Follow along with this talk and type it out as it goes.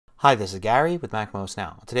Hi, this is Gary with MacMost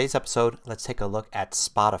Now. In today's episode, let's take a look at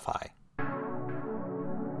Spotify.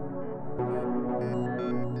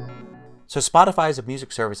 So Spotify is a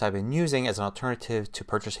music service I've been using as an alternative to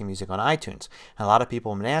purchasing music on iTunes. And a lot of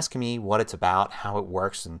people have been asking me what it's about, how it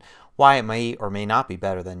works, and why it may or may not be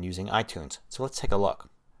better than using iTunes. So let's take a look.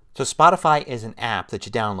 So Spotify is an app that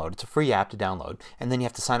you download. It's a free app to download, and then you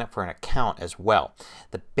have to sign up for an account as well.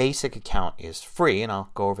 The basic account is free, and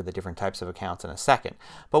I'll go over the different types of accounts in a second.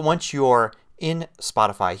 But once you're in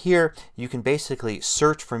Spotify here, you can basically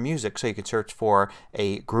search for music. So you can search for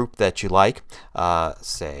a group that you like,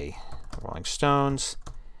 say Rolling Stones,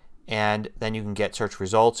 and then you can get search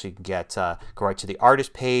results. You can go right to the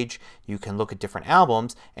artist page. You can look at different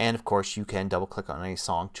albums, and of course you can double click on any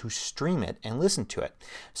song to stream it and listen to it.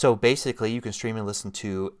 So basically you can stream and listen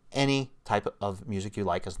to any type of music you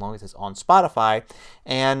like as long as it's on Spotify,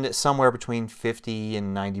 and somewhere between 50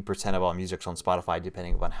 and 90% of all music's on Spotify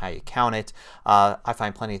depending upon how you count it. I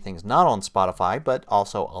find plenty of things not on Spotify, but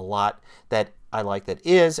also a lot that I like that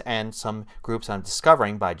is, and some groups I'm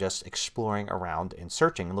discovering by just exploring around and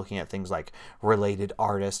searching and looking at things like related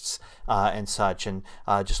artists and such, and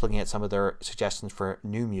just looking at some of their suggestions for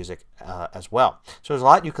new music as well. So there's a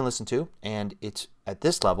lot you can listen to, and it's at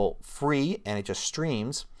this level free, and it just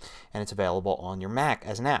streams, and it's available on your Mac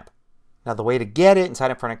as an app. Now the way to get it and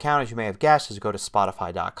sign up for an account, as you may have guessed, is to go to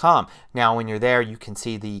Spotify.com. Now when you're there you can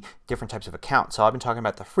see the different types of accounts. So I've been talking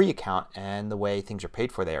about the free account, and the way things are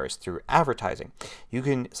paid for there is through advertising. You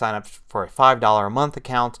can sign up for a $5 a month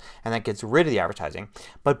account, and that gets rid of the advertising.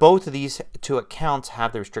 But both of these two accounts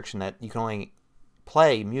have the restriction that you can only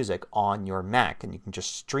play music on your Mac, and you can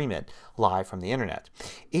just stream it live from the internet.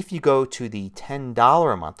 If you go to the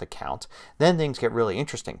 $10 a month account, then things get really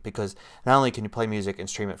interesting, because not only can you play music and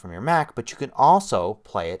stream it from your Mac, but you can also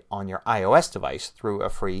play it on your iOS device through a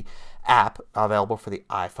free app available for the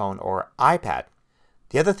iPhone or iPad.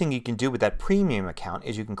 The other thing you can do with that premium account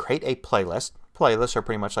is you can create a playlist. Playlists are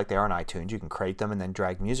pretty much like they are on iTunes. You can create them and then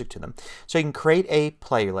drag music to them. So you can create a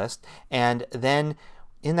playlist, and then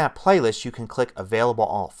in that playlist you can click Available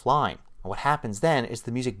Offline. And what happens then is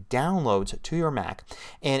the music downloads to your Mac,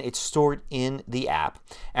 and it's stored in the app.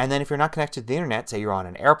 And then if you're not connected to the internet, say you're on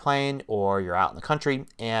an airplane or you're out in the country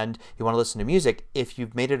and you want to listen to music, if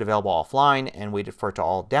you've made it available offline and waited for it to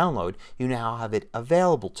all download, you now have it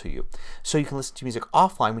available to you. So you can listen to music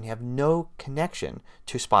offline when you have no connection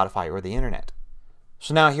to Spotify or the internet.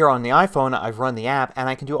 So now here on the iPhone I've run the app, and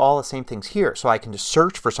I can do all the same things here. So I can just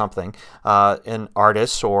search for something, an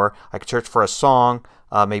artist, or I can search for a song.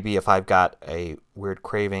 Maybe if I've got a weird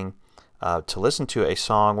craving to listen to a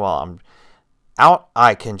song while I'm out,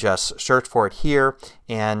 I can just search for it here,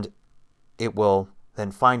 and it will then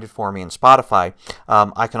find it for me in Spotify.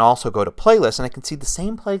 I can also go to playlists, and I can see the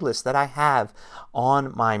same playlist that I have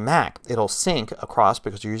on my Mac. It'll sync across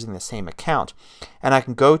because you're using the same account. And I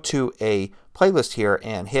can go to a playlist here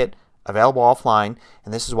and hit Available Offline,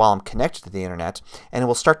 and this is while I'm connected to the internet, and it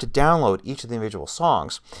will start to download each of the individual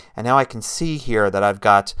songs. And now I can see here that I've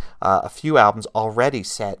got a few albums already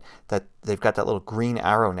set, that they've got that little green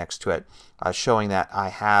arrow next to it showing that I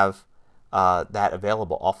have that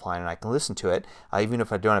available offline, and I can listen to it even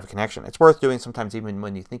if I don't have a connection. It's worth doing sometimes even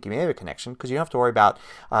when you think you may have a connection, because you don't have to worry about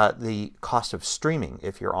the cost of streaming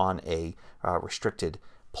if you're on a restricted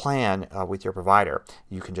plan with your provider.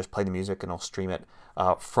 You can just play the music and it'll stream it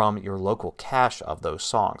from your local cache of those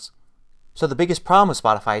songs. So the biggest problem with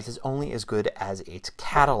Spotify is it's only as good as its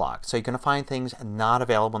catalog. So you're going to find things not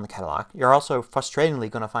available in the catalog. You're also frustratingly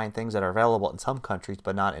going to find things that are available in some countries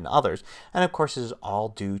but not in others. And of course this is all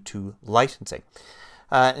due to licensing.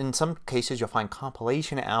 In some cases you'll find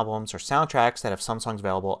compilation albums or soundtracks that have some songs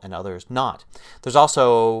available and others not. There's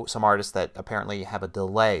also some artists that apparently have a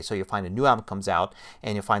delay. So you'll find a new album comes out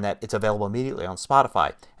and you'll find that it's available immediately on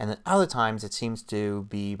Spotify. And then other times it seems to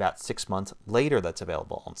be about 6 months later that's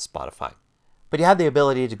available on Spotify. But you have the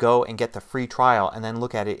ability to go and get the free trial and then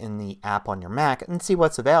look at it in the app on your Mac and see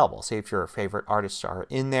what's available. See if your favorite artists are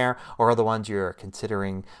in there or other ones you're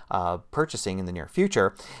considering purchasing in the near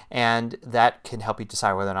future. And that can help you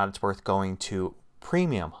decide whether or not it's worth going to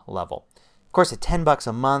premium level. Of course, at $10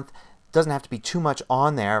 a month, doesn't have to be too much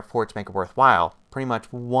on there for it to make it worthwhile. Pretty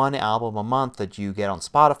much one album a month that you get on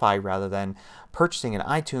Spotify rather than purchasing in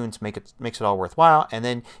iTunes makes it all worthwhile. And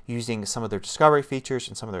then using some of their discovery features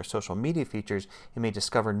and some of their social media features, you may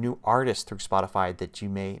discover new artists through Spotify that you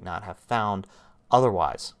may not have found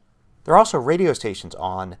otherwise. There are also radio stations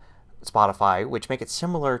on Spotify which make it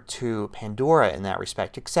similar to Pandora in that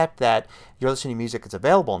respect, except that you're listening to music that's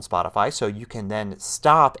available on Spotify, so you can then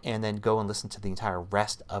stop and then go and listen to the entire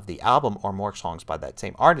rest of the album or more songs by that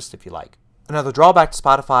same artist if you like. Another drawback to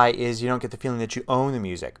Spotify is you don't get the feeling that you own the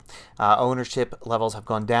music. Ownership levels have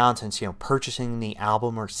gone down since purchasing the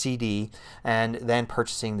album or CD and then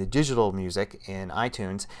purchasing the digital music in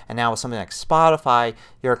iTunes. And now with something like Spotify,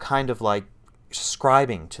 you're kind of like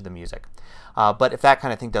subscribing to the music. But if that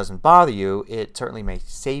kind of thing doesn't bother you, it certainly may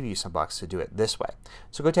save you some bucks to do it this way.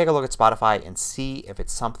 So go take a look at Spotify and see if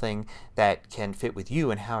it's something that can fit with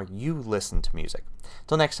you and how you listen to music.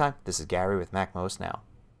 Till next time, this is Gary with MacMost Now.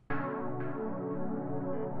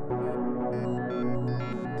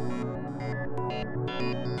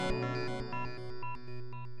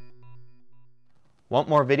 Want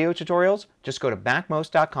more video tutorials? Just go to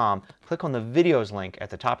MacMost.com, click on the videos link at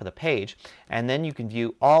the top of the page, and then you can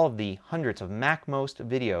view all of the hundreds of MacMost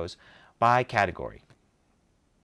videos by category.